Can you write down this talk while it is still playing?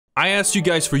I asked you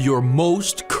guys for your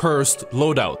most cursed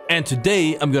loadout, and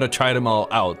today I'm gonna try them all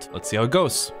out. Let's see how it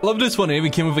goes. Love this one. It even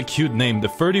came with a cute name: the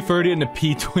 3030 and the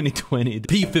P2020,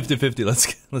 the P5050.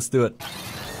 Let's do it.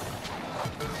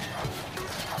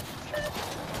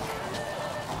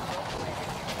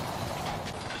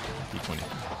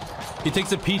 P20. He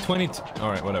takes a P20.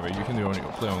 All right, whatever. You can do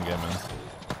play your own game, man.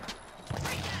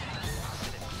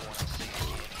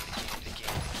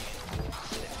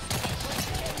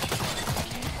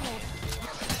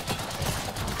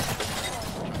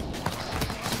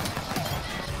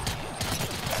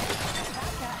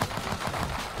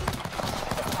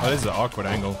 Oh, this is an awkward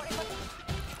angle.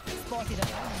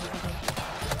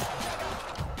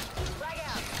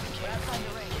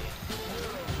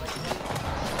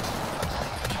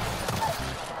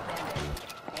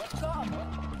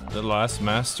 The last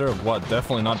master of what?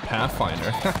 Definitely not Pathfinder.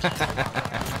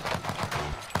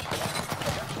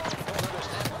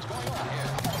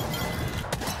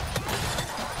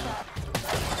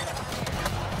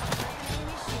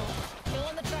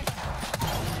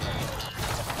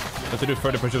 Have to do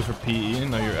further push-ups for PE,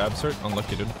 now you're absurd.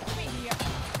 Unlucky, dude.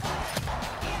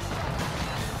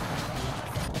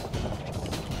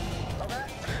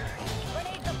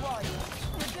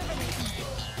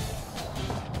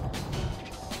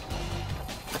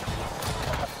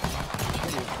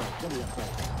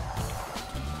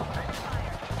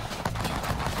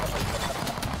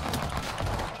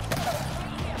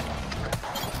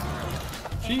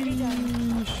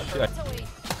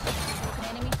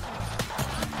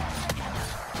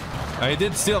 I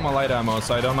did steal my light ammo,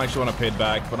 so I don't actually want to pay it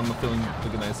back, but I'm not feeling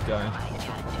like a nice guy.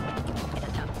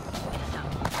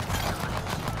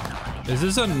 Is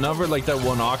this another, like that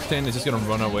 1 octane is just gonna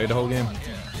run away the whole game?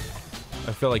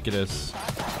 I feel like it is.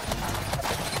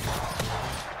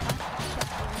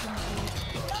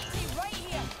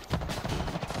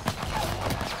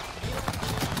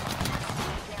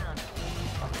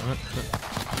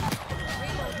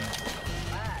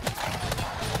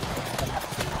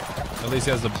 At least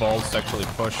he has the balls to actually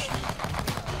push.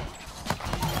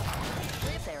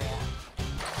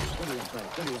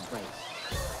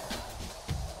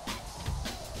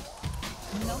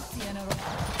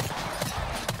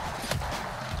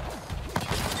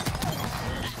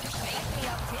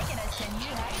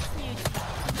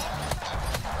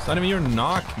 It's not even your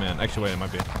knock, man. Actually, wait, it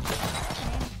might be. I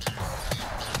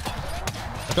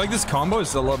feel like this combo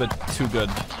is a little bit too good.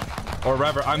 Or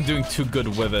rather, I'm doing too good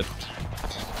with it.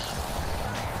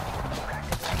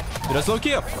 Dude, that's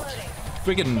low-key a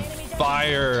freaking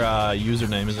fire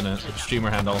username, isn't it? Like streamer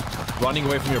handle. Running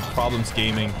away from your problems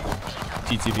gaming.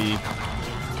 TTV.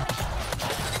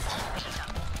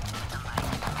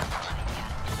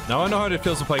 Now I know how it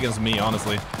feels to play against me,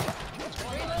 honestly.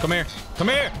 Come here. Come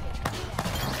here!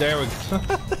 There we go.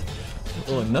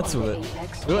 Oh, nuts with it.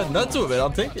 Oh, nuts with it. I'll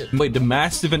take it. Wait, the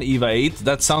Mastiff and Eva 8?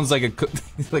 That sounds like a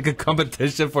like a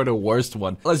competition for the worst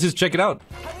one. Let's just check it out.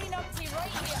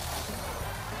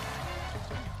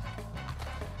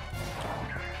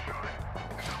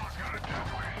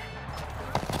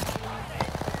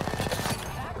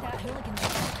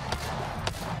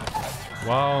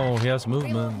 Wow, he has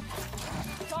movement.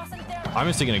 I'm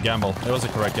just taking a gamble. It was a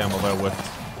correct gamble, but I whiffed.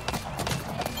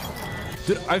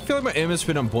 Dude, I feel like my aim has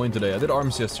been on point today. I did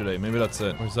arms yesterday. Maybe that's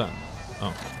it. Where's that?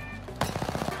 Oh.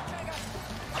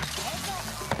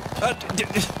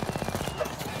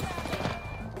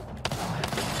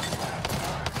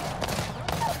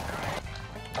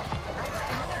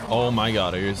 Oh my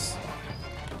god,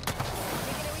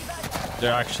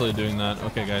 they're actually doing that.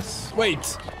 Okay, guys.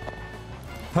 Wait!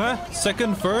 Huh?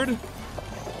 Second, third?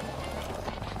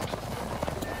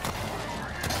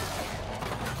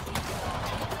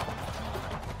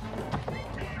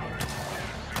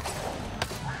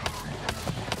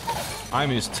 I'm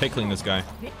just tickling this guy.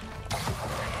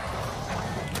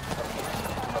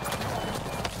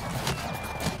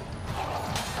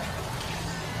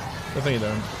 What are you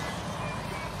doing?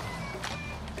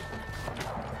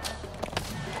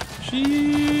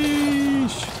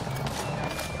 Sheesh.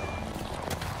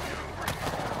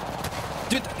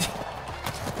 Dude.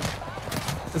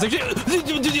 It's actually...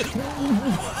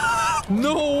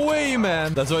 No way,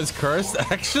 man. That's why it's cursed,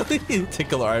 actually.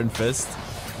 Tickle Iron Fist.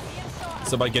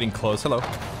 It's about getting close. Hello.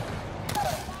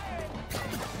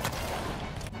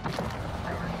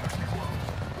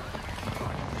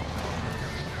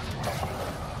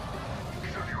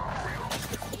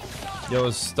 Yo, I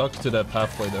was stuck to that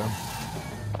pathway there.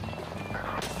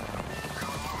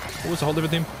 What was the whole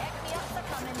different team?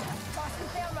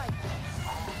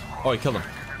 Oh, I killed him.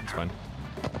 It's fine.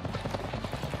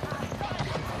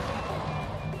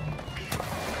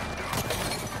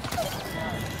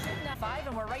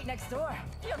 right next door.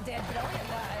 You're dead brilliant,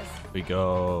 that is. Here we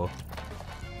go.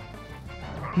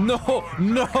 No,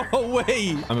 no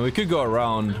way. I mean, we could go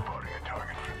around,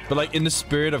 but like in the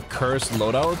spirit of cursed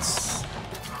loadouts.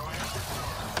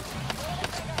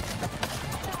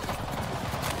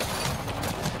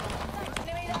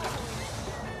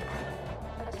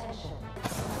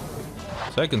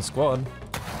 Second squad.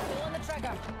 Pulling the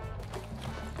trigger.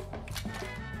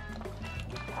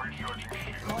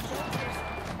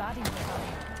 Body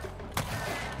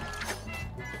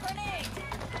grenade.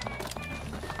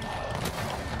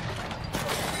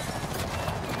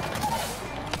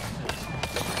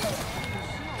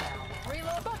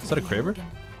 Is that a Kraber?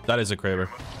 That is a Kraber.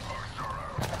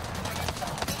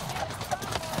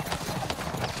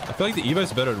 I feel like the Eva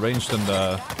is better at range than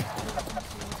the...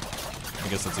 I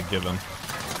guess that's a given.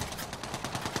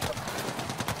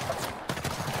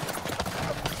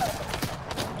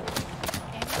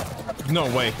 No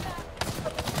way.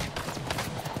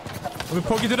 Let me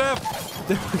poke you to death.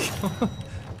 There we go.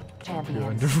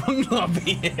 You're in the wrong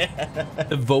lobby.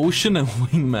 Devotion and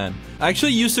wingman. I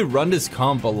actually used to run this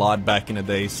comp a lot back in the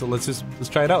day, so let's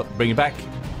try it out. Bring it back.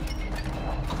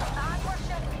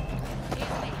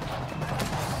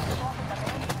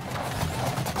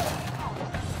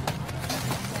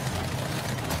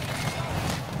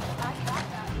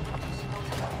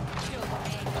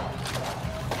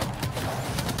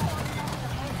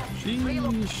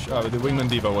 Sheesh. Oh, the wingman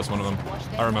diva was one of them.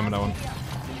 I remember that one.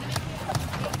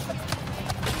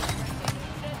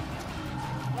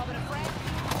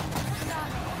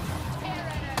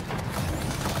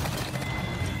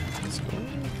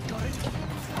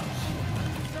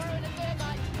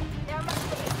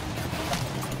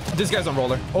 This guy's on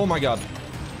roller. Oh my god.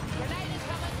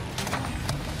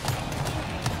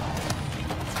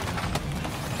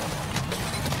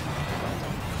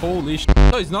 Holy sh**.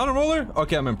 Oh, he's not a roller?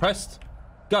 Okay, I'm impressed.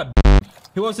 God,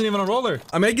 he wasn't even a roller.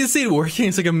 I mean, I can see it working.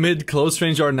 It's like a mid-close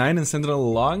range R9 and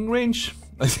Sentinel long range.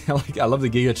 I love the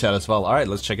Giga chat as well. All right,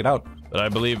 let's check it out. But I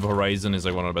believe Horizon is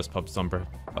like one of the best pub stomper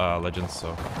legends,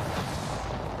 so.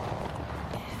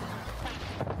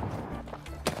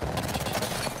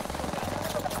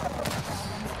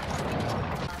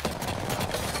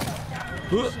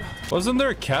 Wasn't there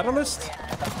a catalyst?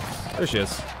 There she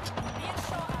is.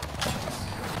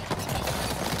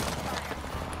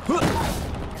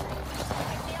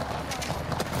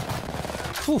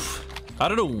 Oof. I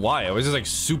don't know why. I was just like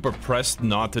super pressed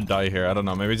not to die here. I don't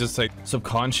know. Maybe just like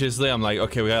subconsciously I'm like,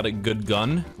 okay, we got a good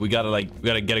gun. We gotta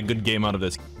get a good game out of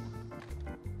this.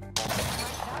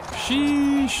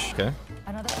 Sheesh. Okay.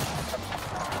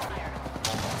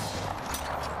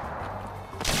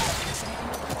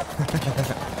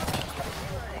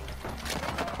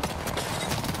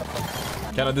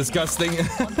 Kind of disgusting.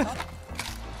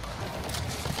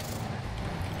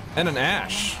 And an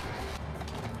Ash.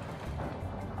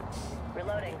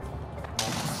 Reloading.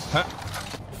 Huh.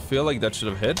 Feel like that should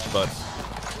have hit, but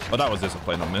that was just a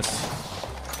plain on miss.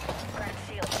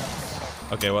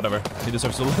 Okay, whatever. He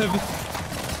deserves to live.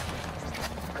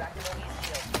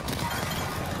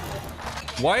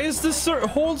 Why is this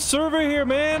whole server here,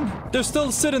 man? They're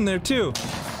still sitting there too.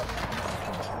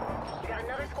 Got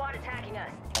another squad attacking us.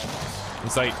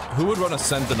 It's like, who would run a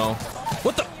sentinel?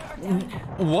 What the?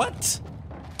 What?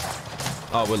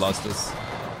 Oh, we lost this.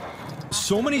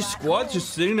 So many squads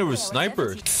just sitting there with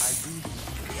snipers.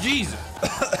 Jesus.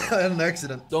 I had an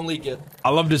accident. Don't leak it. I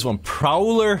love this one.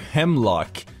 Prowler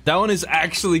Hemlock. That one is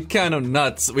actually kind of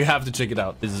nuts. We have to check it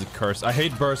out. This is a curse. I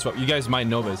hate burst weapons. You guys might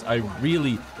know this. I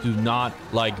really do not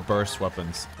like burst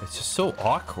weapons. It's just so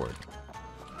awkward.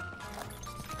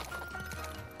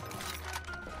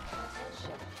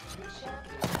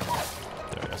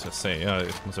 There, I was gonna say, yeah,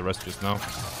 it was a rest just now.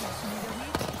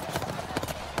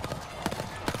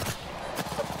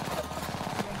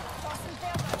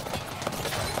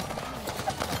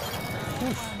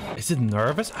 Is it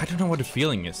nervous? I don't know what the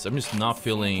feeling is. I'm just not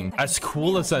feeling as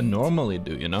cool as I normally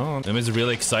do, you know? I'm just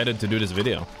really excited to do this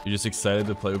video. You're just excited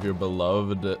to play with your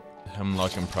beloved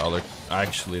Hemlock and Prowler.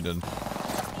 Actually, then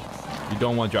you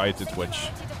don't want your eye to twitch.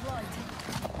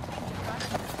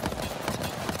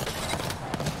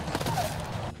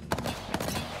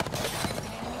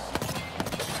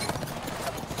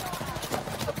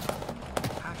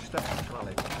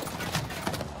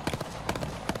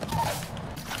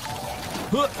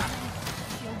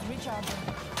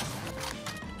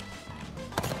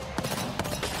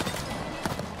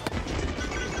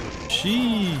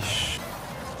 Sheesh.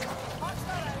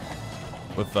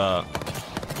 With hold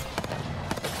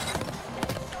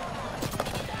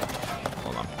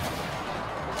on.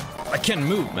 I can't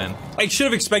move, man. I should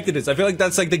have expected this. I feel like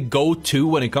that's like the go-to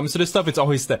when it comes to this stuff. It's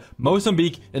always the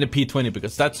Mozambique and the P20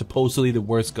 because that's supposedly the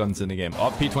worst guns in the game.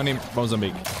 Oh, P20,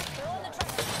 Mozambique.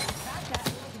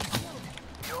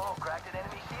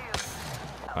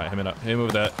 Alright, hit me up. Hit me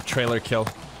with that trailer kill.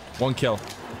 1 kill.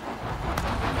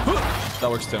 That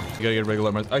works too. You gotta get regular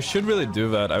armor. I should really do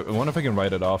that. I wonder if I can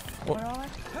write it off. Oh.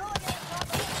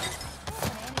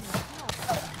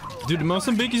 Dude, the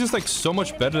Mozambique is just like so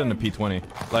much better than the P20.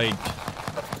 Like,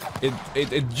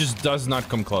 it just does not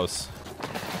come close.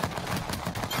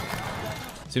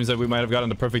 Seems like we might have gotten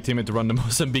the perfect teammate to run the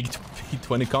Mozambique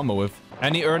P20 combo with.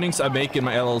 Any earnings I make in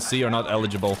my LLC are not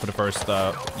eligible for the first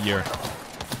year.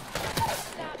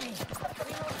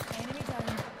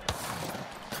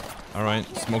 Alright,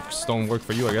 smokes don't work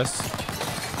for you, I guess.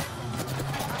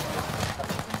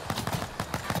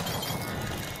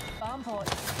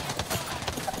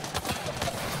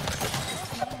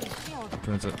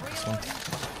 Turns it. This one.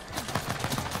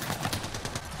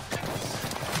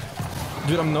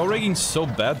 Dude, I'm no-rigging so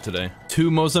bad today.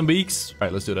 2 Mozambiques.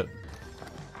 Alright, let's do that.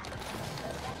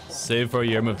 Save for a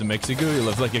year, move to Mexico. You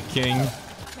live like a king.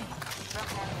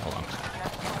 Hold on.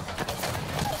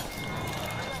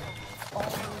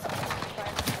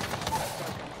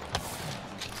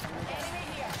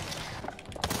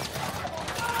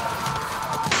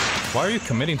 Why are you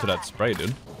committing to that spray,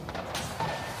 dude?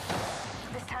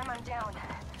 This time I'm down.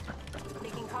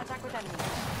 Making contact with enemy.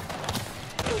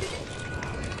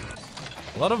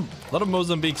 A lot of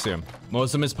Mozambiques here.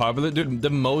 Mozambique is popular, dude. The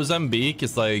Mozambique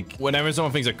is like whenever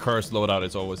someone thinks a cursed loadout,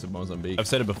 it's always a Mozambique. I've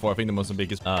said it before. I think the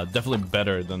Mozambique is definitely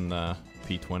better than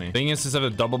P20. Thing is, instead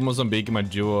of double Mozambique, my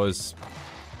duo is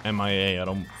MIA. I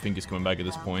don't think he's coming back at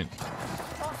this point.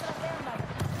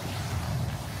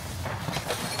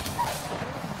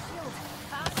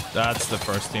 That's the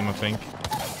first team, I think.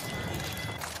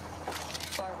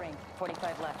 Far ring,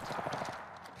 45 left.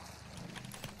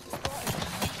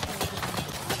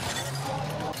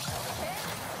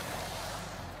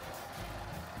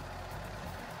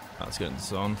 Let's get in the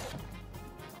zone.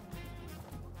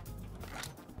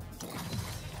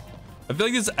 I feel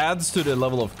like this adds to the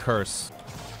level of curse.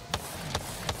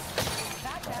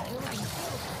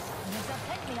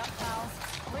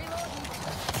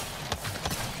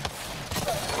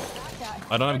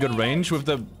 I don't have good range with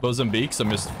the Mozambique, so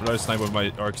I'm just trying to snipe with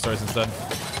my arc stars instead.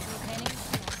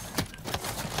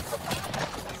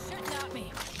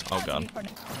 Oh god.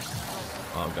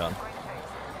 Oh god.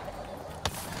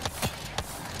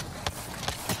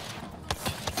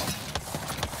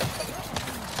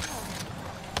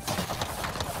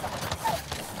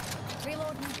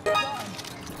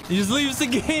 He just leaves the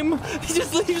game. He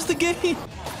just leaves the game.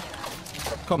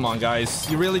 Come on, guys.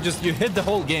 You really just, you hit the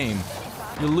whole game.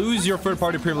 You lose your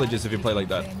third-party privileges if you play like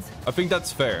that. I think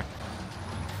that's fair.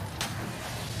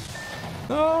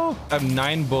 No. I have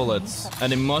 9 bullets,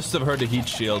 and they must have heard the heat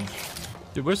shield.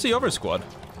 Dude, where's the other squad?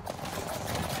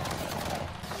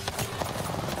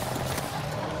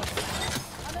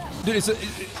 Dude, it's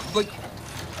like,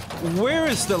 where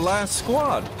is the last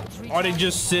squad? Are they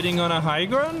just sitting on a high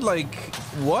ground? Like,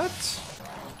 what?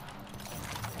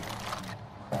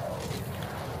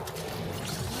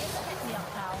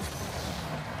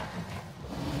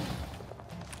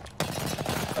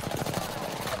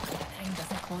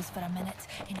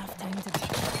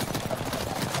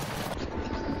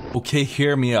 Okay,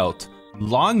 hear me out.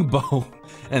 Longbow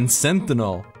and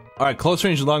Sentinel. Alright, close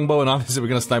range longbow, and obviously we're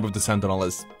gonna snipe with the Sentinel.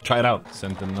 Let's try it out.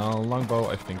 Sentinel, longbow,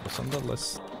 I think was on the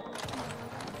list.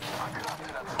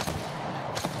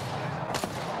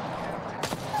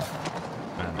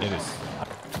 Man, it is.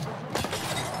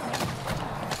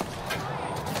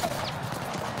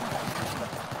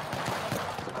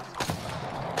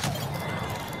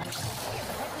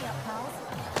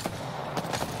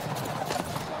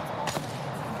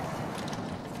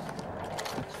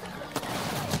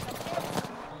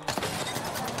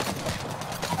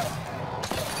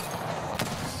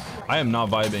 I am not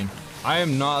vibing. I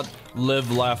am not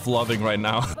live, laugh, loving right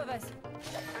now.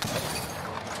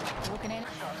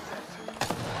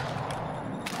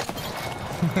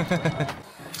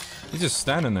 He's just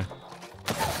standing there.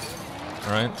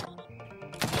 Alright.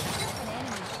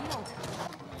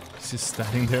 He's just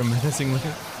standing there menacingly.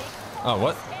 Oh,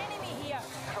 what?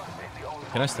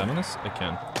 Can I stand on this? I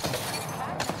can.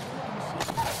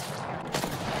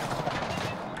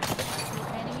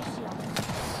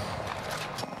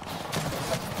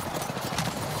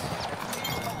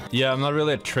 Yeah, I'm not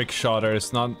really a trick shotter.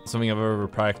 It's not something I've ever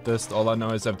practiced. All I know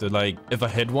is I have to, like, if I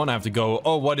hit one, I have to go,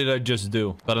 oh, what did I just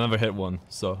do? But I never hit one,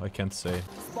 so I can't say.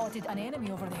 Spotted an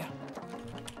enemy over there.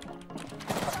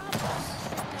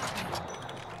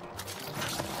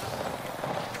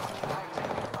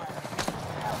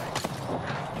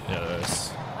 Yeah, there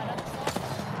is.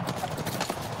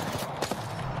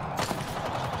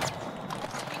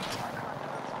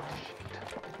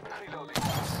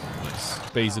 Nice.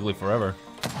 Basically forever.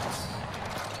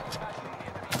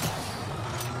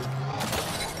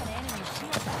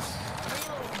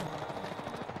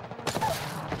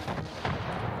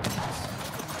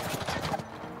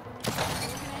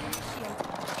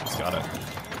 He's got it.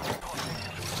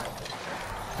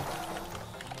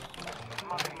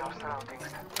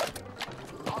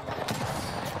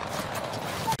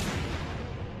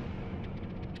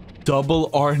 Double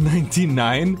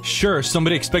R99? Sure,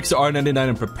 somebody expects the R99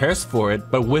 and prepares for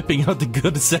it, but whipping out the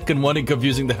good second one and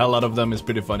confusing the hell out of them is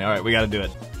pretty funny. Alright, we gotta do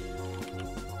it.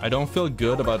 I don't feel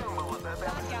good about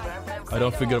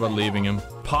leaving him.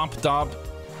 Popped up.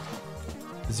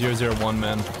 001,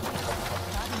 man.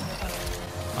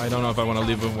 I don't know if I want to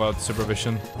leave him without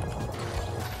supervision.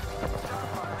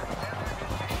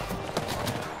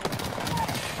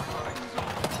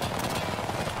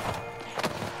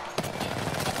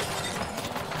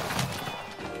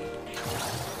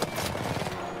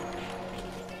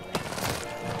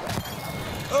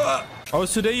 I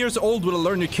was today years old when I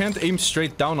learned you can't aim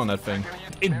straight down on that thing.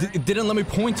 It didn't let me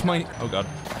point my... Oh god.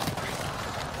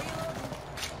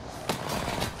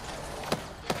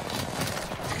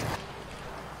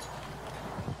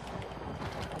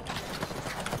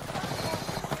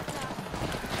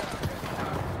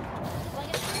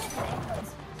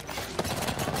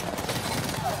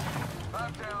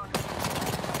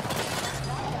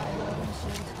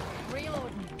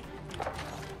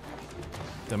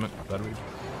 Damn it, bad read.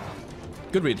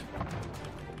 Good read.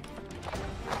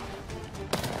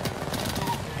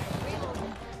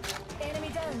 Enemy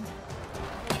downed.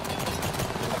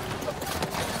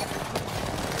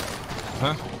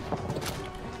 Huh?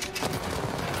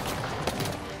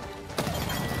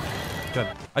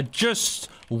 God. I just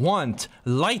want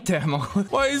light ammo.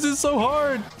 Why is it so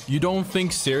hard? You don't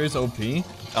think serious OP?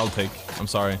 I'll take. I'm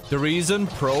sorry. The reason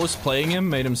pros playing him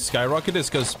made him skyrocket is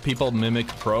because people mimic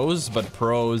pros, but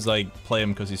pros like play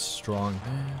him because he's strong.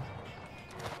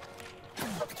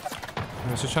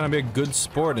 I was just trying to be a good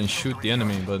sport and shoot the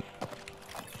enemy, but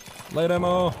light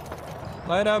ammo,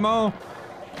 light ammo.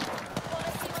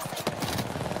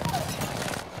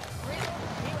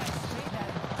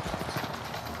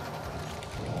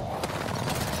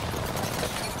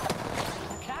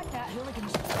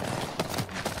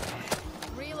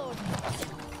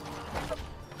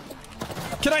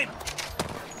 Can I?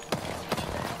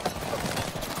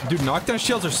 Dude, knockdown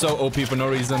shields are so OP for no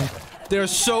reason. They're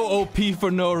so OP for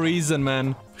no reason,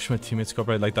 man. Wish my teammates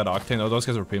cooperated like that Octane. Oh, those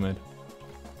guys were pre-made.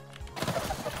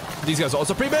 These guys are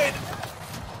also pre-made.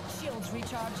 Shields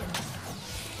recharging.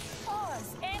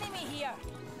 Pause. Enemy here.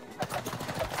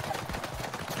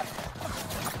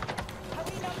 Are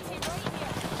we not right here?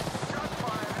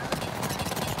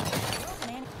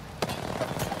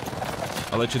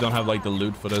 I'll let you don't have like the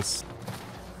loot for this.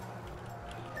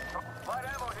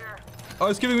 Oh,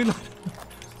 it's giving me light.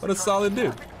 What a solid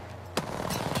dude.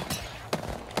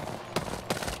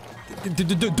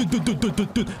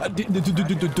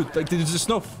 Like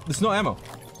there's no ammo.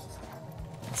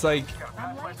 It's like,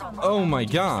 oh my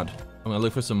god. I'm gonna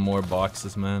look for some more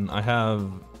boxes, man. I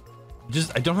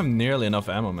don't have nearly enough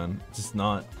ammo, man. It's just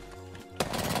not.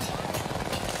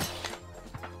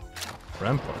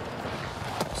 Rampart.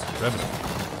 Revenant.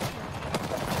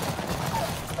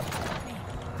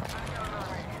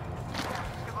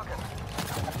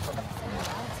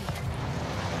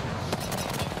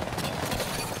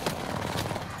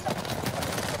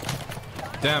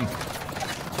 Damn.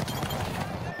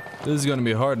 This is gonna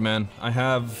be hard, man. I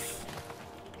have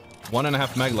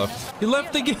 1.5 mag left. He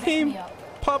left the game!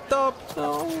 Popped up!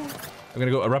 No. I'm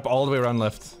gonna go wrap all the way around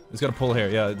left. It's gotta pull here.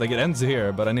 Yeah, like it ends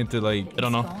here, but I need to like, I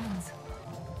don't know.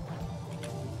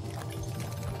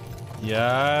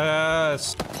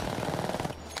 Yes!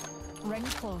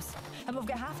 Ring's close. And we've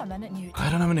got half a minute new. I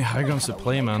don't have any high grounds to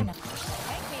play, man.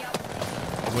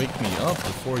 Wake me up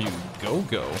before you go.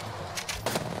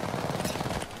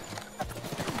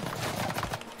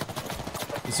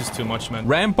 This is too much, man.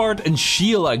 Rampart and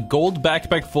Sheila, gold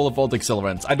backpack full of old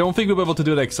accelerants. I don't think we'll be able to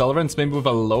do the accelerants, maybe with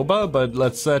a Loba, but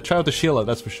let's try out the Sheila,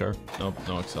 that's for sure. Nope,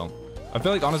 no Excel. I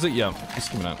feel like, honestly, yeah,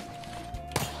 just give me that.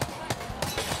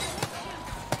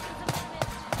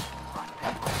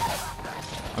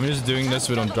 I'm just doing this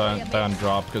so we don't die on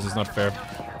drop, because it's not fair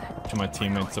to my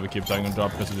teammates that we keep dying on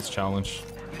drop because of this challenge.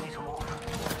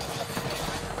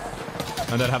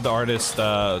 And then have the artist,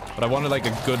 but I wanted like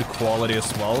a good quality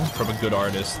as well from a good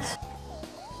artist.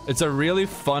 It's a really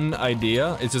fun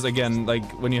idea. It's just, again, like,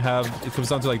 when you have... It comes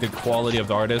down to, like, the quality of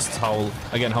the artists, how...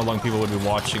 Again, how long people would be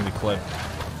watching the clip.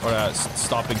 Or,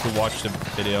 stopping to watch the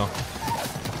video.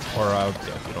 Or, yeah,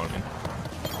 you know what I mean.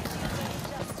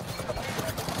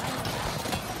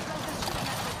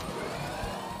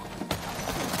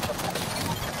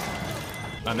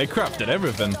 And they crafted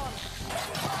everything.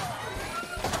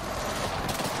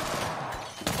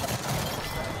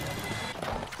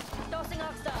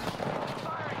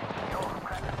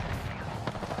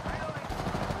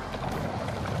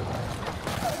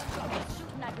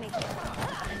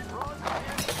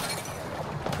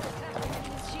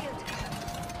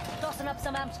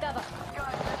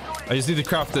 I just need to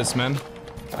craft this, man.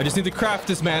 I just need to craft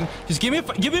this, man. Just give me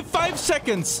 5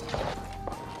 seconds.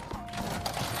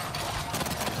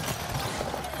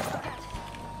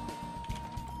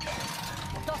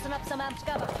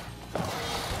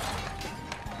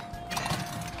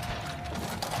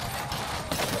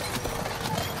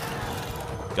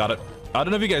 Got it. I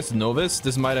don't know if you guys know this.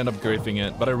 This might end up griefing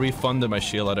it, but I refunded my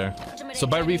Sheila there. So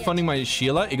by refunding my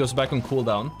Sheila, it goes back on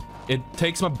cooldown. It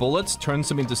takes my bullets, turns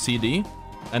them into CD,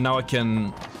 and now I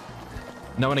can...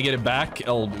 Now when I get it back,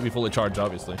 I'll be fully charged,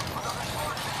 obviously.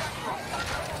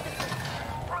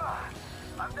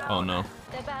 Oh no.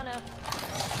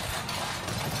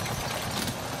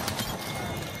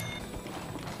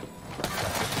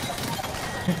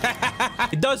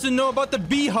 It doesn't know about the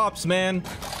B-hops, man.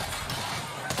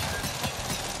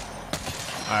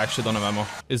 I actually don't have ammo.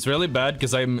 It's really bad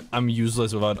because I'm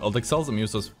useless without ult cells. I'm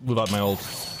useless without my ult.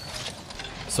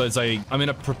 So it's like I'm in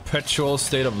a perpetual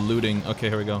state of looting. Okay,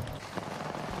 here we go.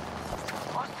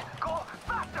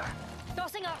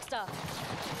 Tossing Ottr.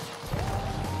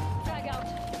 Drag out.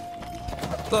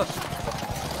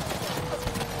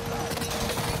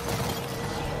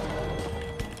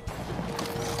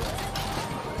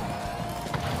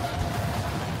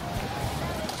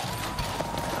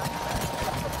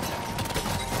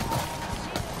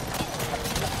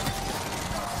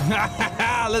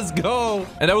 Let's go.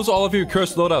 And that was all of your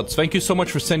cursed loadouts. Thank you so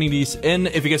much for sending these in.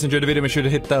 If you guys enjoyed the video, make sure to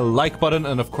hit the like button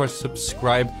and of course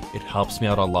subscribe. It helps me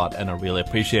out a lot and I really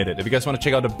appreciate it. If you guys want to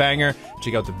check out the banger,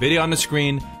 check out the video on the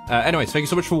screen. Anyways, thank you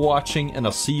so much for watching and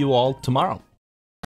I'll see you all tomorrow.